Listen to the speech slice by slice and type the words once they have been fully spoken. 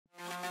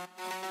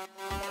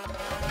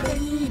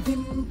Made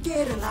in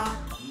Kerala,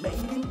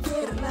 made in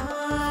Kerala.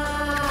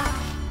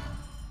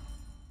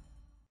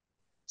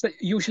 So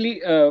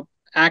usually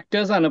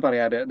actors are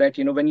that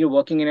when you're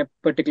working in a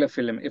particular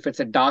film, if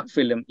it's a dark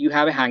film, you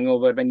have a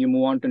hangover when you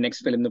move on to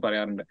next film.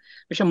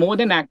 Which are more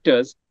than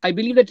actors, I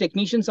believe the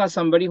technicians are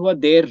somebody who are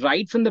there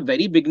right from the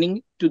very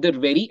beginning to the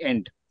very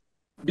end.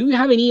 Do you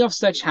have any of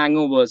such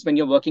hangovers when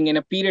you're working in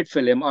a period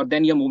film or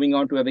then you're moving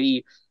on to a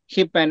very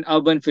hip and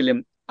urban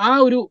film?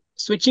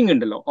 Switching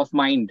of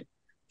mind.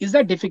 Is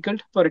that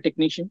difficult for a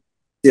technician?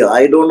 Yeah,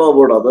 I don't know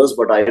about others,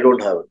 but I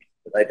don't have it.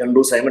 I can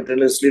do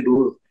simultaneously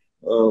do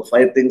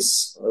five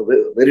things,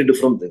 very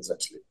different things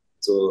actually.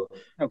 So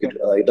Okay.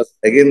 it has,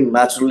 again,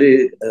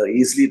 naturally,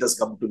 easily it has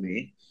come to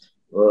me.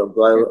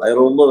 I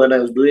remember when I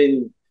was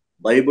doing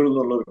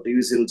Bible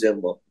TV serial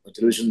chamber, a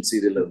television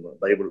serial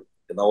Bible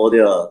in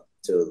Navodaya.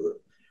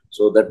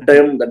 So that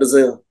time, that is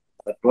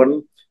that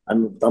one.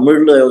 And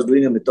Tamil, I was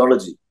doing a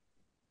mythology,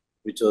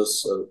 which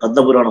was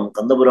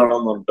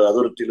Kandapuranam on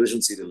other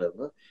television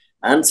serial.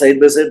 And side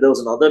by side, there was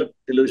another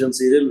television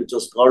serial which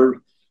was called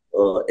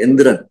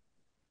Endran.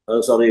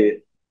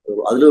 Sorry,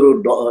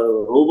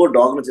 robot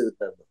dog.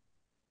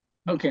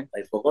 Okay.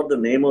 I forgot the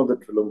name of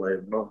that film. I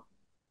know.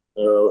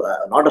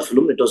 Not a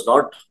film. It was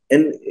not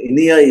in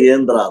Inia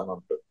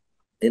Yendra.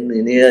 In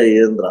Inia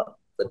Yendra.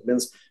 That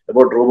means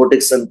about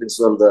robotics and things.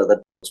 Well,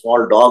 that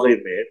small dog I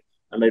made,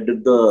 and I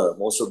did the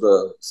most of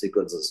the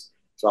sequences.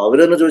 So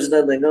avarana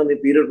choichina the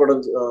period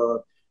padam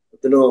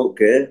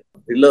okay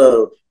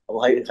illa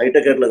high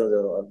tech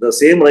the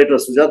same writer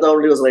Sujata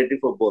only was writing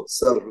for both.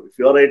 Sir, if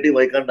you are writing,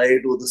 why can't I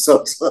do this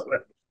also?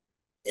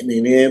 In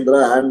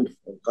Inendra and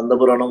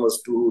Kandapuranam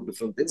was two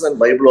different things, and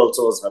Bible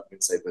also was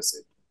happening side by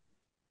side.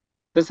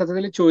 There's a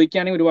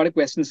lot of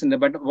questions in there,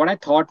 but what I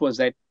thought was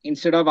that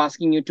instead of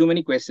asking you too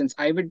many questions,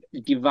 I would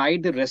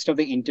divide the rest of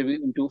the interview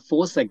into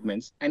 4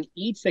 segments, and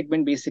each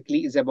segment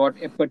basically is about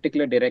a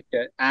particular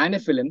director and a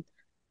film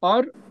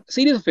or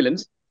series of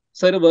films.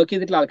 Sir, work you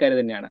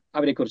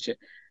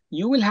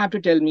will have to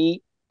tell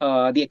me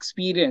the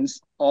experience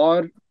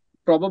or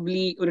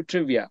probably a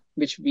trivia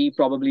which we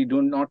probably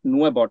do not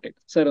know about it.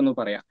 Sir,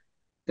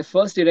 the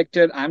first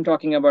director I'm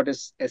talking about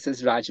is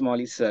S.S.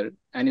 Rajamouli sir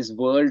and his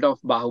world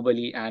of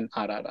Bahubali and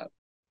RRR.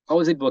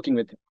 How is it working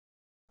with him?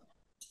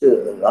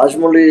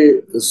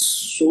 Rajamouli is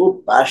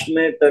so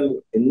passionate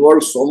and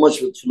involved so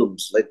much with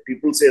films. Like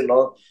people say,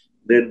 no,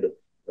 they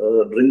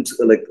drink,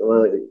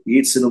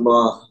 eat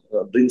cinema,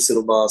 drink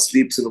cinema,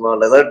 sleep cinema,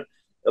 like that.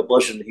 A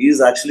person, he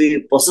is actually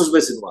possessed by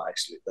cinema.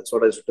 Actually, that's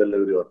what I should tell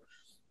everyone.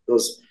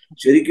 Because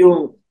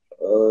Cherikyum,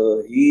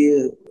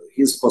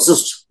 he's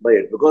possessed by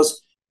it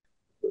because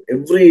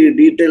every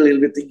detail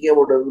he'll be thinking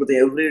about everything.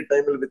 Every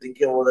time he'll be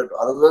thinking about that.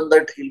 Other than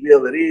that, he'll be a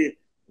very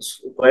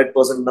quiet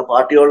person. In the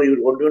party hall, he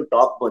won't even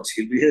talk much.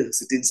 He'll be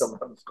sitting somewhere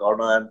in the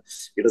corner and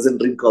he doesn't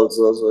drink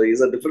also. So he's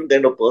a different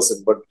kind of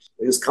person. But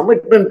his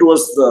commitment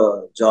towards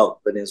the job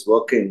when he's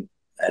working,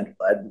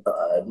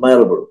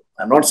 admirable.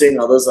 I'm not saying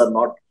others are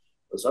not,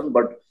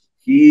 but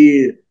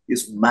he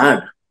is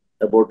mad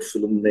about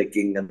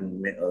filmmaking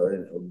and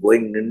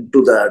going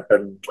into that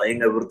and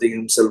trying everything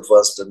himself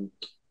first and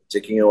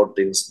checking out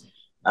things.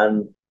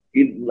 And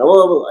he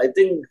now, I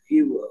think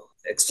he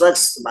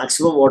extracts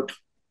maximum what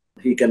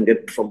he can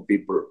get from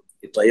people.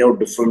 He try out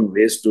different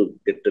ways to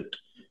get it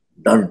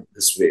done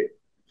this way,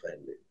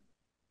 finally.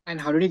 And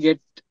how did you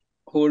get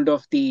hold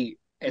of the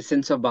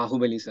essence of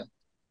Bahubali, sir?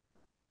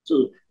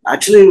 So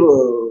actually,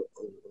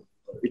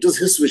 it was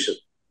his vision.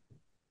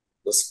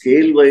 The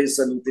scale-wise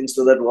and things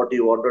like that, what he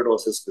wanted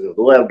was his career.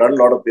 Though I have done a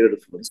lot of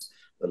period films.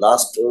 The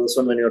last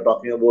one, when you're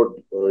talking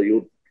about,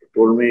 you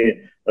told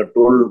me,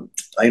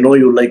 I know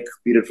you like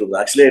period films.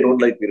 Actually, I don't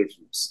like period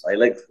films. I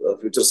like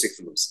futuristic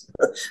films.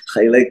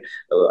 I like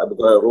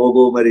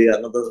Robo, Mary,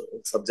 another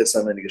subjects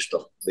I'm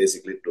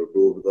basically to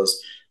do because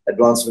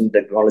advancement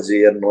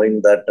technology and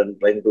knowing that and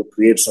trying to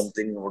create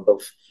something out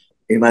of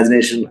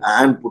imagination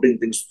and putting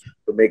things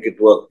to make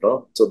it work.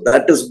 No? So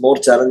that is more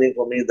challenging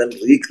for me than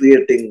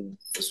recreating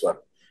this one.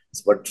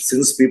 But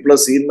since people have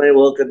seen my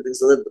work and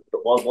things like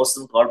that, most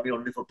of them called me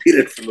only for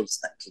period films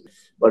actually.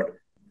 But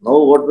now,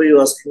 what were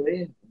you asking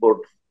me about?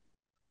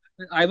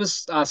 I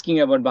was asking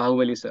about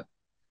Bahubali, sir,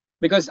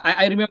 because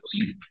I remember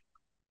you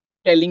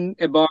telling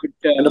about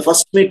in the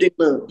first meeting.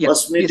 With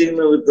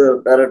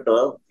the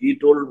director, he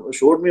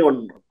showed me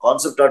one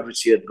concept art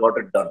which he had got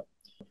it done,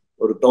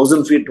 or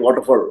 1,000 feet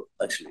waterfall.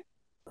 Actually,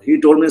 he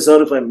told me,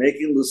 "Sir, if I'm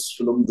making this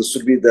film, this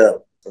should be there."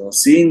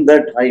 Seeing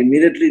that, I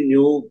immediately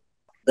knew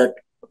that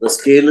the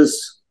scale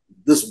is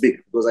this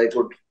big because I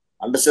could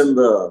understand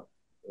the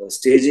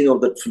staging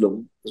of that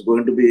film is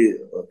going to be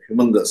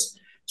humongous.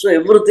 So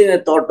everything I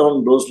thought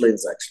on those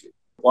lines actually.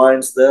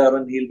 Points there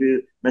and he'll be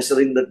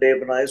measuring the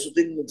tape and I used to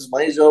think it's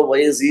my job, why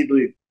is he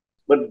doing?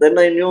 But then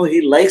I knew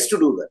he likes to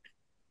do that.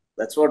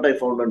 That's what I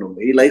found on him.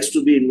 He likes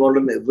to be involved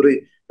in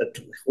that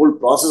whole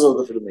process of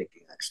the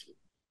filmmaking actually.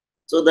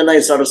 So then I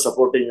started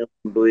supporting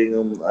him, doing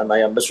him, and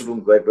I understood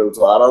him quite well.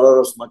 So RRR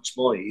was much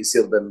more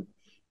easier than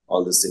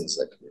all these things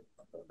actually,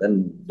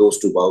 than those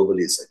two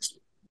Bahubalis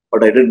actually.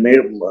 But I did made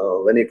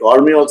when he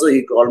called me also.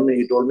 He called me.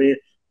 He told me,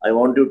 I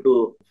want you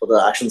to for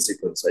the action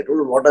sequence. I told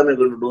him, what am I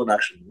going to do in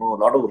action? No, a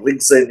lot of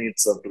rigs I need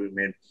sir, to be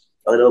made.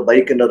 A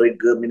bike and a rig,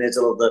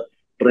 miniature of the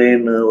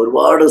train, or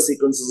what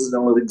sequences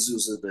rigs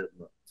uses there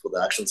for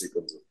the action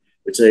sequence,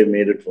 which I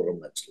made it for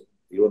him actually.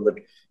 Even that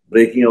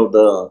breaking of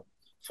the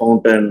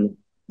fountain,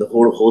 the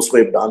whole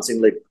hosepipe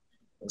dancing like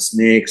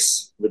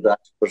snakes with that.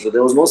 So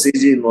there was no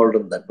CG involved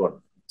in that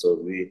one. So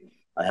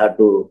I had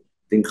to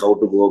think how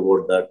to go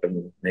about that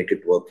and make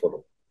it work for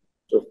him.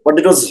 So, but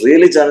it was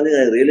really challenging.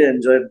 I really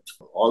enjoyed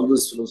all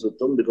these films with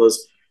him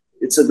because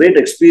it's a great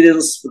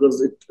experience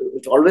because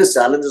it always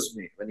challenges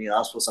me when he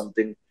asks for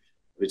something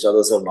which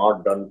others have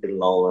not done till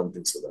now and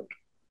things like that.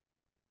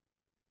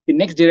 The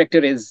next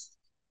director is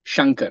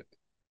Shankar.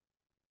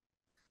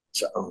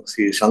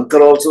 See,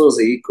 Shankar also is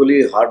an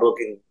equally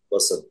hardworking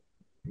person.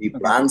 He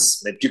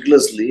plans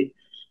meticulously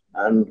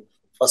and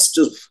first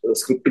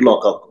script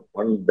lock up.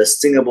 One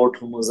best thing about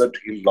him is that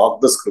he'll lock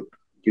the script.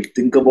 He'll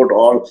think about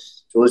all.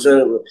 So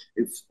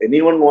if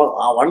anyone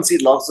once he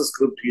locks the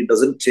script, he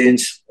doesn't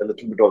change a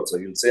little bit also.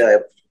 He'll say, I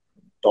have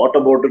thought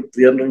about it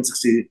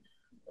 360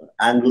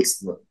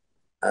 angles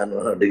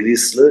and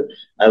degrees.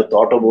 I have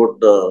thought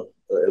about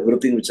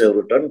everything which I have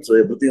written. So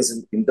everything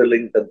is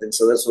interlinked and things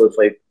like that. So if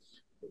I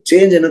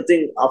change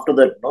anything after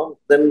that, no,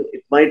 then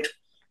it might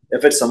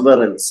affect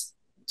somewhere else.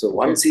 So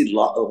once he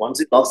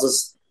locks the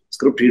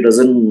script, he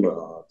doesn't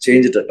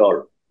change it at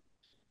all,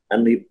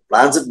 and he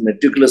plans it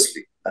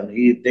meticulously. And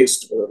he takes,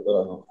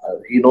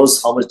 he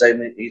knows how much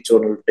time each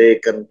one will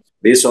take, and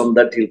based on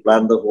that, he'll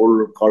plan the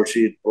whole call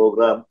sheet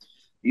program.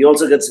 He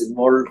also gets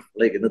involved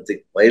like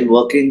anything while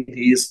working.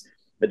 He's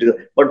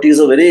meticulous, but he's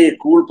a very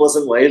cool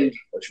person while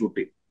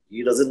shooting.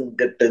 He doesn't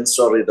get tense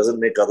or he doesn't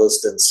make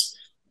others tense.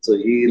 So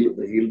he'll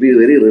be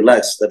very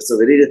relaxed. That's a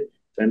very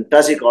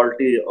fantastic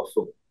quality of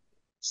him.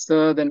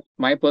 So then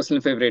my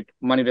personal favorite,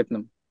 Mani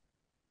Ratnam.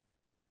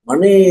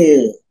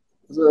 Mani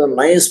is a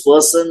nice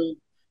person,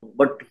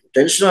 but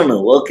tension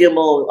on working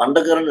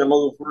undercurrent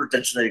full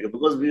tension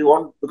because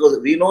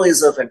we know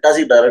he's a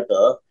fantastic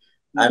director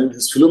and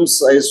his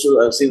films I've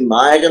seen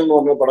Nayagan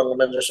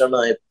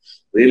I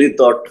really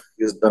thought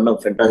he's done a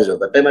fantastic job.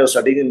 That time I was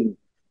studying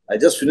I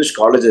just finished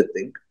college, I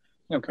think.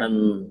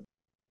 And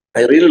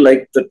I really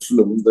liked that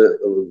film,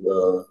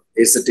 the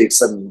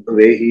aesthetics and the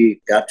way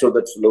he captured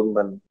that film.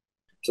 And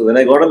so when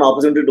I got an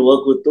opportunity to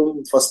work with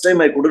him, first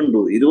time I couldn't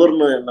do.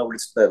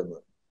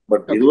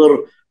 But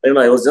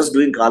I was just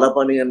doing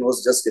Kaalapani and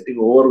was just getting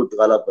over with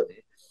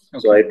Kaalapani.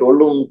 So I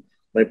told him,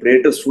 my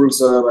plate is full,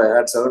 sir. I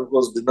had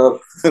 7-course dinner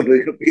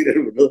during a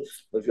period.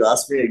 If you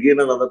ask me again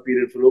another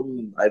period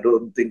film, I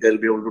don't think I'll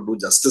be able to do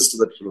justice to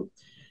that film.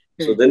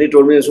 So then he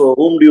told me, so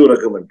whom do you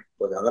recommend?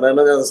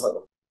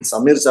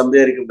 Samir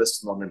Chandayarikum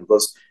best known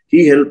because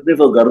he helped me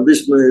for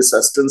Gardish. His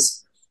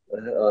assistants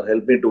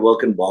helped me to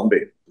work in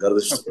Bombay.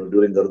 Gardish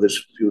during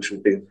Gardish few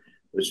shooting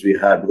which we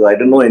had because I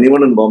didn't know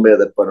anyone in Bombay at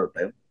that point of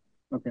time.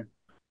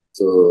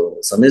 So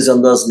Samir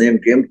Chanda's name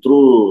came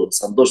through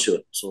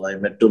Santosh. So I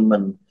met him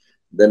and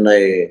then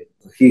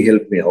he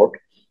helped me out.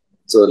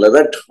 So like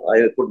that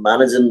I could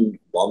manage in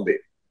Bombay.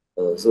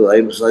 So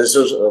I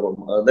suggested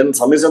then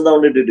Samir Chanda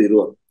only did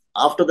Iruvan.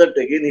 After that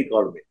again he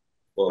called me.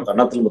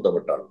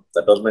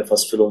 That was my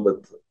first film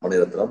with Mani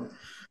Ratnam.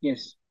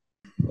 Yes.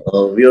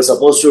 We were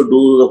supposed to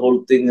do the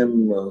whole thing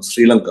in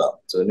Sri Lanka.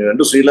 So when we went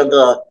to Sri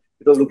Lanka,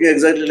 it was looking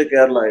exactly like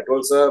Kerala. I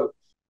told sir,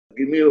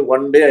 give me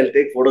one day, I'll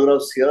take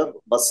photographs here,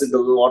 bus into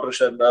the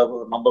watershed,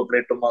 number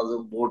plate,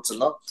 boats.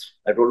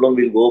 I told them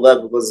we'll go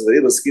back because it's very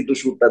risky to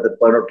shoot at that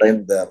point of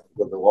time there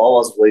because the war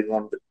was going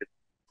on with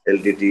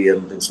LTT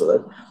and things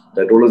like that.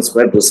 So I told them it's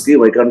quite risky.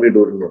 Why can't we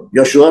do it?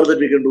 You're sure that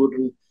we can do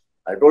it?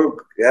 I told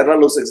Kerala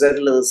looks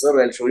exactly like this,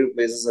 sir. I'll show you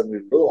places and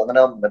we'll do. And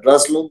then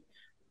Madras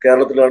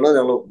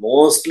Kerala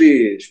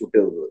mostly shoot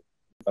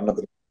and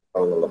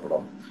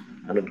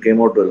it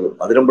came out well.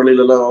 Adirampalli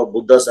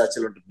Buddha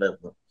statue.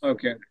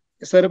 Okay.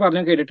 Sir,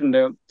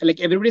 like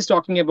everybody's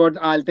talking about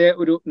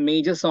a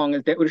major song,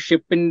 a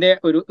ship in a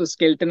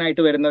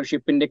skeleton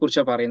ship in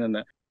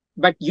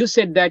but you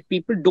said that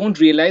people don't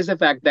realize the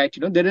fact that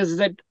there is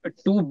that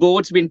two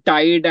boats been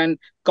tied and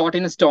caught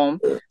in a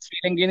storm. Sri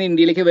Lanka in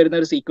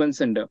India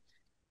sequence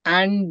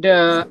and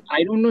I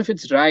don't know if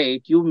it's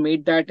right. You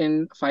made that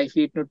in 5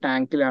 feet no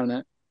tank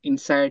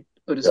inside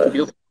a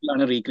studio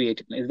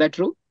recreated. Is that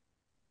true?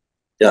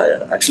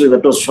 Yeah. Actually,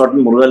 that was shot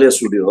in Murugalia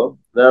studio,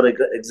 where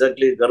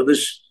exactly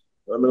Gardish,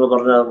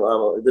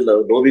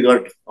 Dobby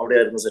got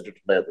set.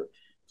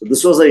 So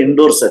this was an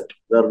indoor set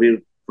where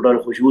we put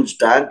a huge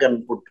tank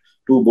and put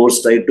two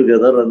boats tied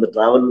together, and the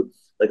travel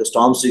like a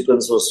storm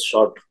sequence was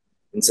shot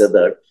inside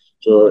that.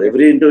 So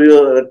every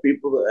interview,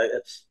 people,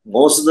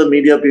 most of the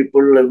media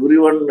people,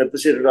 everyone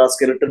appreciated our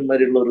skeleton.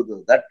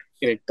 That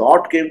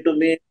thought came to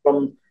me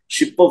from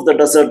Ship of the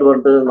Desert.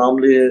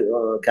 Normally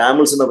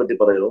camels in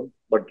the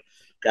but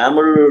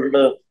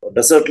camel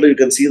desert, you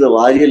can see the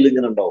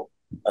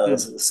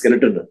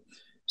skeleton.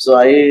 So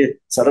I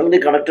suddenly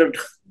connected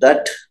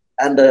that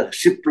and a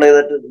ship like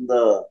that in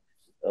the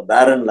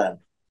barren land.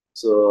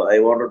 So I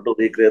wanted to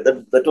recreate that.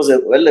 That was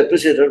well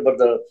appreciated, but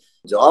the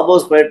job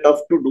was quite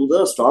tough to do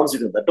the storm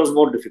sequence. That was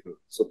more difficult.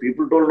 So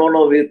people told, no,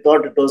 no, we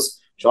thought it was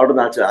shot in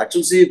action.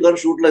 Actually, see, you can't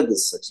shoot like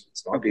this. Actually,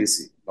 it's not Okay.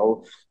 easy. Now,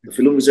 the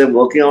film which I'm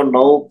working on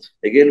now,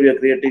 again, we are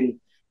creating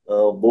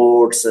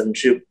boats and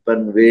ship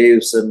and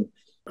waves and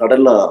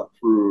kadala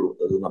full.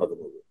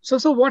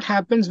 So what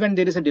happens when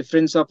there is a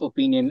difference of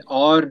opinion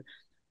or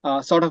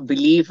sort of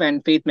belief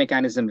and faith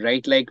mechanism,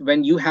 right? Like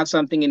when you have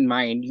something in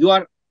mind, you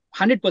are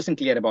 100%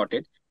 clear about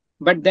it,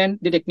 but then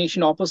the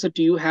technician opposite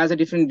to you has a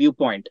different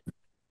viewpoint.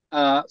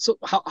 So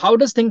how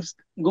does things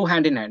go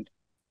hand in hand?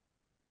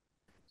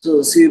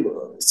 So see,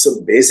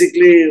 so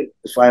basically,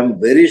 if I'm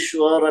very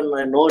sure and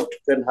I know it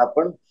can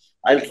happen,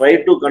 I'll try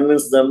to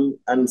convince them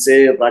and say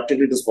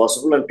practically it is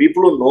possible. And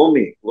people who know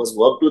me, who has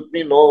worked with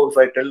me, know if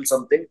I tell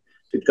something,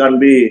 it can't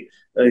be.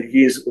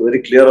 He is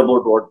very clear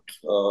about what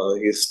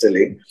he is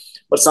telling.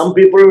 But some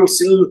people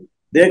still,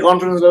 their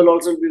confidence level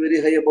also will be very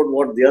high about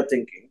what they are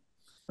thinking.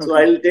 So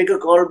Okay. I'll take a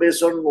call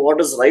based on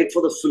what is right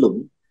for the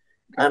film.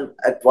 Okay. And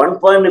at one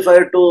point, if I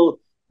had to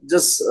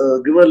just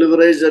give a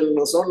leverage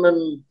and so on,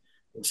 and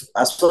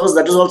as far as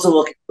that is also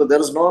working, so there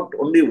is not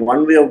only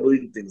one way of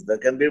doing things. There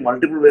can be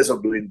multiple ways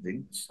of doing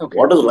things. Okay.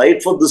 What is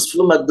right for this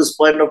film at this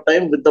point of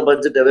time with the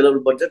budget,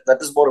 available budget,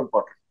 that is more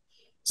important.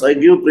 So I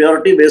Okay. give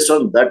priority based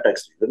on that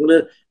actually. When the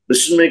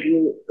decision making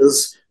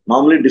is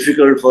normally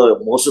difficult for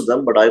most of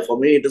them, but for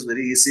me it is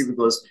very easy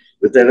because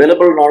with the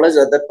available knowledge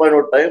at that point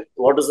of time,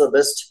 what is the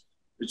best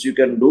which you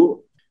can do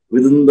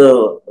within the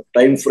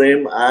time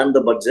frame and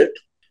the budget,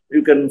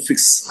 you can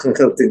fix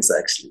things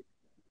actually.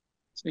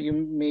 So you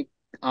make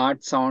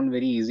art sound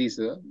very easy,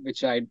 sir,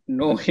 which I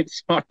know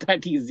it's not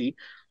that easy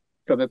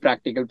from a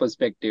practical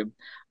perspective.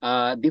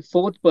 The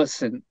fourth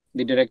person,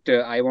 the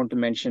director I want to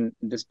mention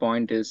at this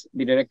point is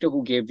the director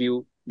who gave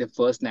you the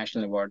first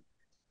national award,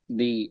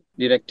 the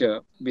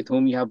director with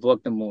whom you have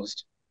worked the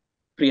most,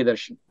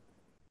 Priyadarshan.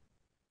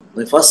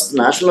 My first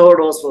national award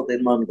was for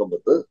Tenman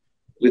Kambathu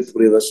with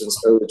Yes.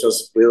 Which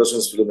was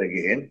Priyadarshan's film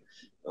again.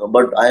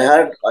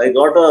 I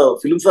got a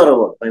Filmfare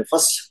award. My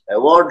first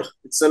award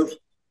itself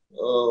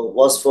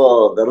was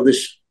for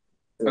Gardish,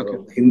 Okay.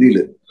 Hindi,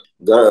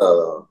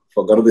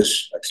 for Gardish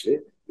actually.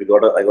 I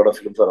got a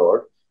Filmfare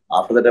award.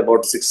 After that,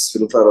 about 6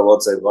 Filmfare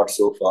awards I got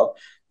so far.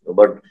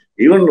 But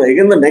even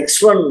again, the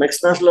next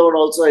national award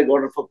also I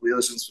got it for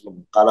Priyadarshan's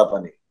film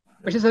Kaalapani.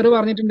 പക്ഷെ sir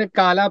പറഞ്ഞിട്ടുണ്ട്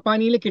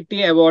കാലാപാനിയിൽ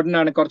കിട്ടിയ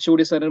അവാർഡിനാണ്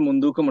കുറച്ചുകൂടി സാറിന്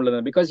മുൻതൂക്കമുള്ളത്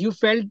because you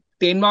felt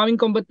Thenmavin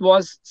Kombathu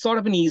was sort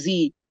of N easy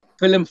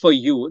film for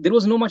you there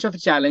was no much of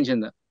A challenge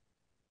in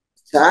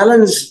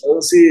Challenge,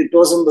 see, it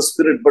was in the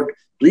spirit, but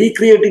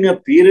recreating a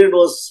period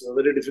was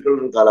very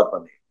difficult in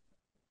Kaalapani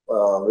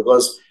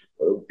because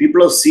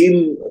people have seen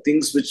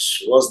things which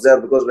was there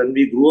because when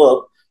we grew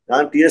up,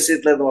 and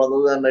TS8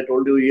 and I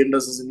told you,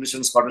 E&S is English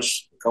and Scottish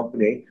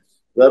company,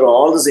 where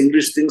all these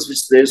English things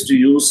which they used to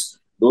use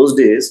those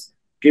days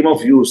came of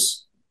use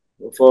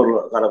for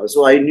Kaalapani.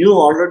 So I knew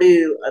already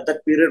at that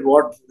period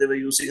what they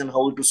were using and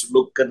how it used to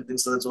look and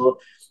things like that. So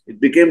it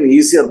became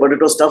easier, but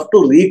it was tough to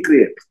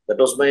recreate. That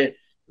was my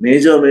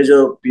major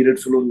period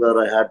film where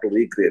I had to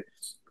recreate.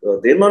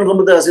 Denman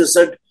Kambathu, as you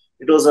said,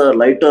 it was a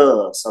lighter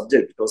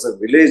subject. It was a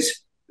village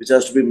which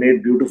has to be made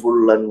beautiful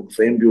and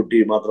frame beauty,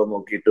 matram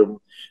nokitum,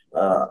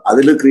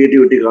 adila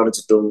creativity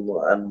kaanichittum,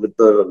 and with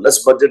the less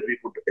budget we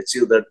could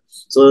achieve that.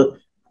 So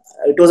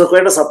it was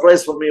quite a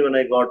surprise for me when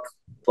I got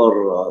for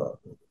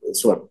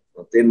this one,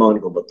 Denman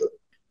Kambathu.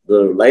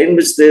 The line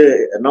which they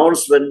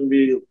announced when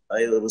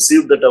I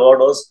received that award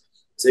was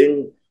saying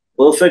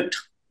perfect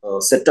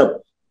setup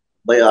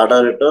by art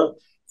director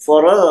for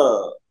a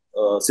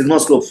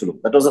cinemascope film.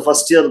 That was the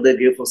first year they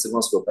gave for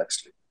cinemascope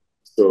actually.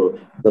 So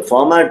the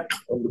format,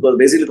 because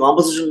basically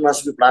composition has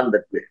to be planned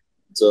that way.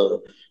 So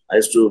I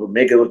used to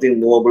make everything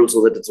movable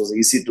so that it was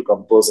easy to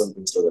compose and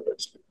things like that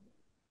actually.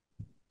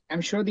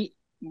 I'm sure the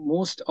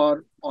most or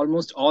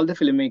almost all the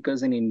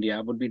filmmakers in India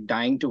would be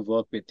dying to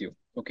work with you.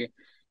 Okay.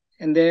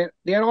 And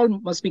they are all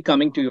must be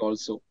coming to you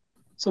also.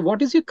 So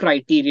what is your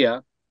criteria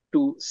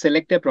to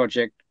select a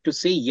project, to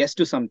say yes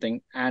to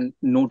something and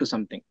no to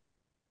something?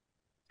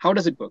 How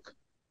does it work?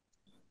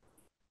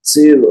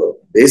 See,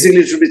 basically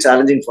it should be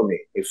challenging for me.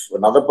 If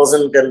another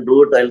person can do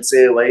it, I'll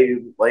say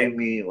why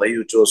me, why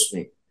you chose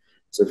me.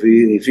 So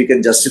if he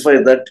can justify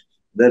that,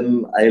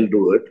 then I'll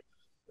do it.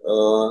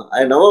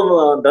 I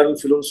never done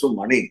films for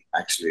money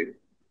actually.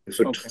 If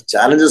it Okay.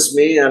 challenges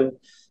me and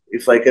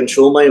if I can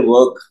show my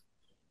work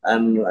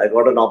and I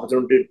got an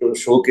opportunity to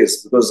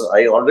showcase, because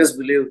I always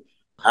believe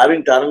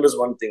having talent is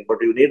one thing, but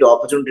you need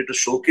opportunity to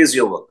showcase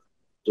your work,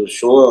 to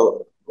show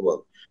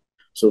work.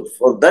 So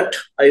for that,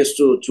 I used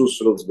to choose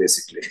films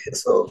basically.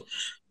 So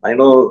I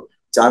know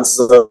chances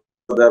are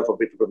there for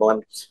people to know,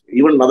 and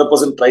even another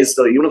person tries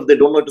to, even if they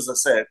don't know it is a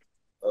set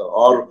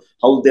or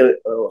how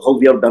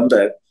we have done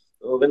that.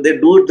 When they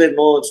do it, they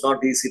know it's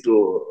not easy to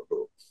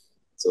do.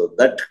 So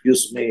that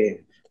gives me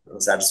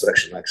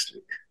satisfaction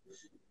actually.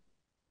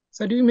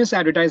 So do you miss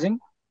advertising?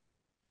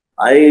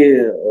 I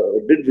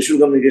did visual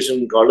communication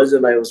in college,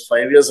 and I was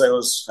 5 years. I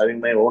was having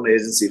my own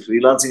agency,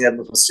 freelancing at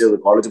the first year of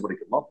the college.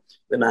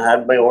 Then I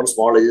had my own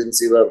small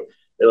agency where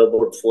there were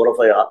about 4 or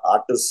 5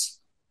 artists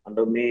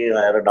under me.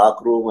 I had a dark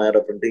room, I had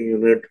a printing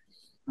unit.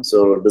 So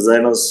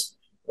designers,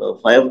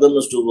 5 of them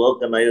used to work,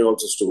 and I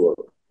also used to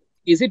work.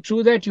 Is it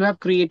true that you have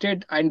created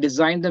and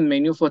designed the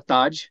menu for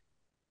Taj?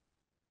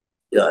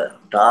 Yeah,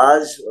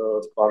 Taj,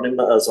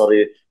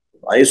 sorry,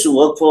 I used to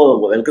work for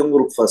Welcome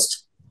Group first.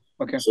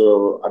 Okay. So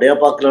Adia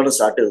Park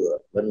started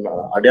when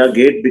Adia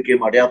Gate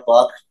became Adia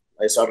Park.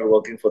 I started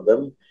working for them.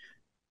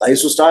 I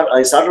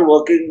started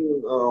working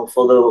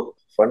for the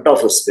front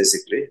office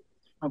basically.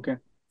 Okay.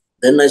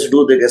 Then I used to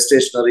do the guest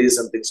stationaries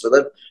and things like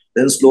that.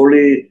 Then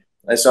slowly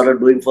I started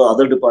doing for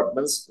other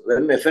departments.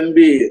 Then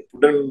F&B,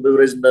 food and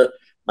beverage, the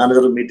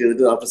manager meeting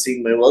after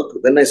seeing my work.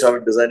 Then I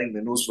started designing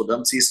menus for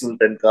them, seasonal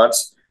 10 cards.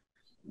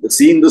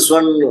 Seeing this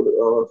one,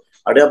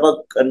 Adiapak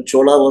and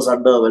Chola was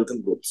under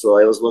Welcome Group. So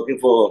I was working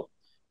for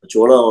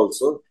Chola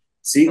also.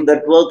 Seeing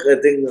that work, I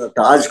think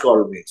Taj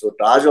called me. So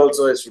Taj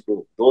also I used to do.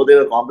 Though they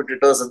were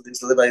competitors and things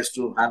like that, I used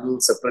to handle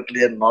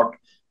separately and not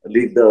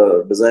lead the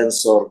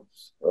designs or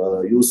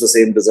use the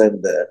same design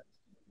there.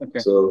 Okay.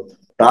 So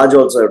Taj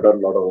also I've done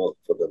a lot of work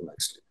for them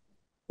actually.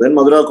 Then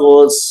Madura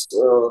was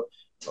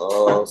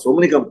so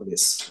many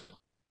companies.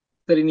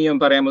 Sir,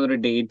 a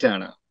date.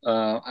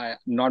 I'm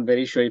not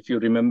very sure if you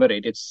remember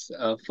it. It's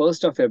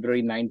 1st of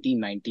February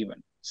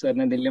 1991. Sir,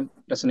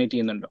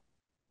 resonate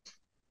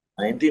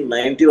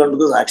 1991,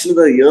 because actually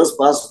the years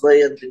passed by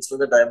and things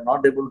like that, I am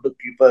not able to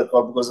keep a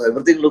record because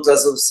everything looks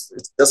as if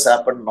it's just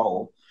happened now.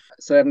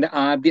 സാറിന്റെ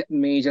ആദ്യ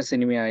major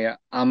സിനിമയായ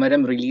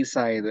Amaram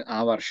റിലീസായത് ആ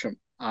വർഷം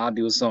ആ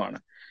ദിവസമാണ്.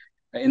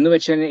 എന്ന്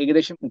വെച്ചാൽ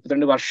ഏകദേശം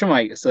 32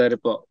 വർഷമായി സാർ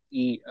ഇപ്പോ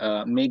ഈ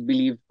മേക്ക്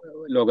ബിലീവ്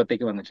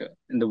ലോകത്തേക്ക് വന്നിട്ട്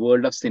in the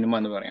world of cinema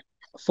എന്ന് പറയാം.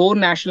 4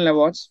 നാഷണൽ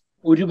അവാർഡ്സ്,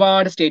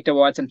 ഒരുപാട് state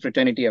awards and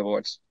fraternity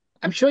awards.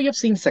 I am sure you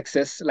have seen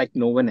success like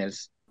no one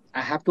else.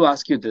 I have to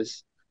ask you this.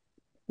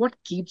 What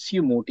keeps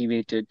you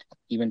motivated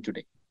even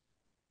today?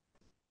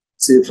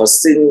 See, first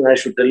thing I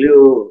should tell you,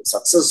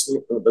 success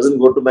doesn't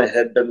go to my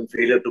head and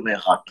failure to my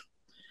heart.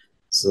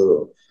 So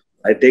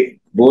I take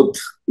both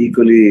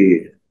equally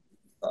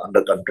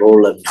under control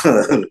and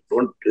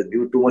don't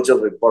give too much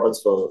of importance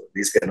for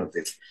these kind of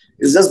things.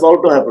 It's just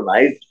bound to happen.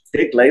 I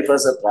take life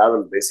as a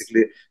travel.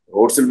 Basically,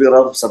 roads will be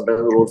rough,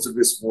 sometimes the roads will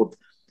be smooth.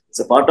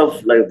 It's a part of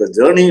life. The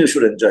journey you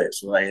should enjoy.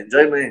 So I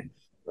enjoy my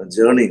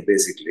journey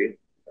basically.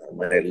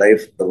 My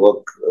life, the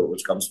work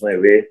which comes my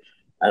way,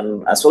 and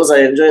as far as I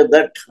enjoy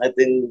that, I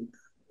think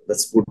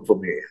that's good for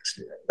me.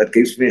 Actually, that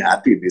keeps me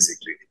happy,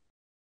 basically.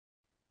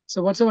 So,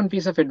 what's the one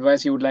piece of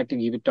advice you would like to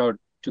give it out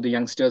to the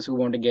youngsters who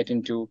want to get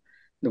into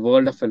the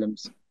world of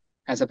films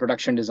as a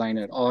production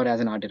designer or as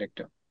an art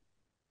director?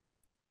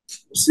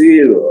 See,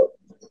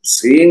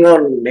 seeing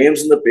our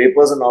names in the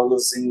papers and all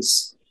those things,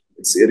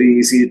 it's very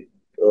easy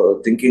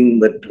thinking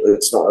that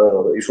it's not.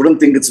 You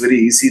shouldn't think it's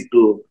very easy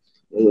to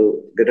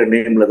get a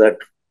name like that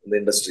in the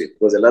industry,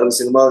 because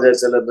cinema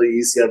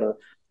easy,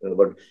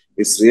 but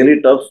it's really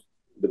tough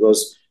because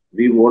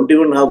we won't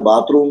even have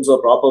bathrooms or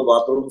proper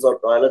bathrooms or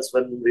toilets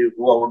when we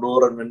go outdoor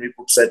and when we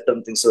put set and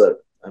things like that.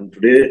 And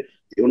today,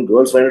 even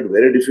girls find it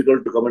very difficult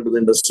to come into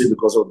the industry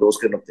because of those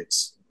kind of things.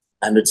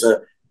 And it's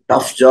a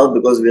tough job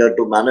because we have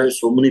to manage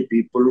so many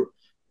people,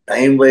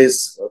 time-wise,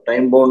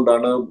 time-bound,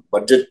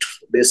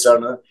 budget-based.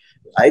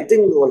 I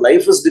think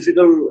life is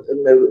difficult in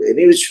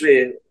any which way,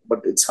 but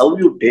it's how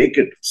you take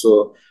it. So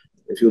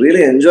if you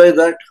really enjoy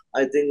that,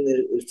 I think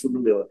it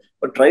shouldn't be.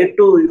 But try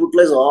to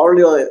utilize all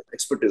your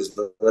expertise,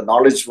 the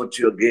knowledge what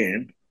you have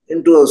gained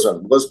into a son.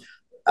 Because,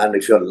 and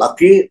if you're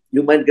lucky,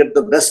 you might get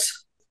the best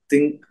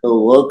thing,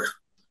 work,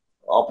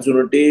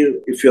 opportunity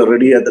if you're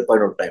ready at that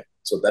point of time.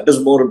 So that is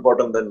more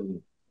important than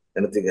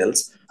anything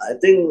else. I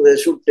think they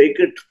should take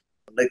it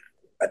like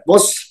at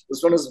most.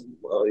 This one is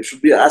it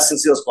should be as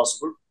sincere as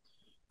possible,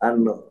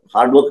 and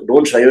hard work.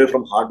 Don't shy away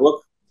from hard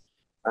work,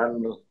 and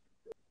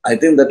I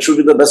think that should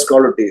be the best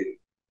quality.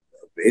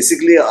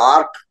 Basically,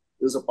 art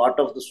is a part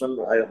of this one.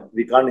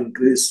 We can't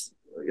increase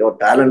your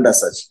talent as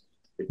such.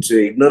 It's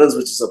ignorance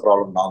which is a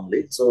problem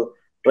normally. So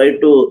try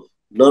to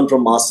learn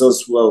from masters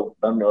who have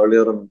done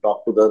earlier and talk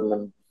to them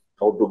and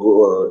how to go.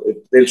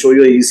 They'll show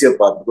you an easier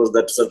path because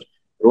that's a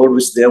road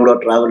which they would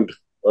have traveled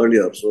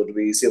earlier. So it will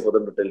be easier for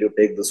them to tell you,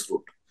 take this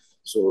route.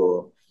 So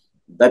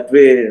that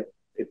way,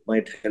 it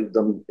might help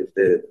them if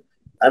they,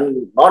 and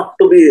not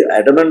to be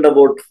adamant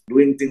about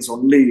doing things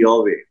only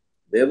your way.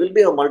 There will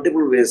be a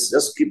multiple ways.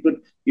 Just keep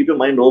your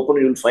mind open.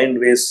 You'll find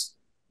ways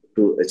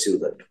to achieve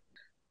that.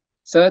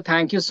 Sir,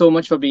 thank you so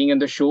much for being on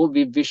the show.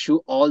 We wish you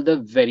all the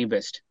very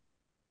best.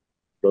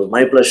 It was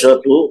my pleasure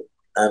too.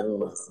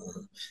 And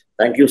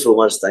thank you so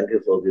much. Thank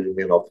you for giving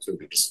me an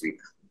opportunity to speak.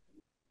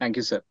 Thank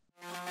you, sir.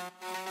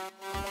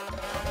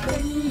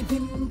 Made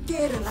in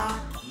Kerala,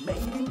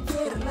 made in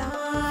Kerala.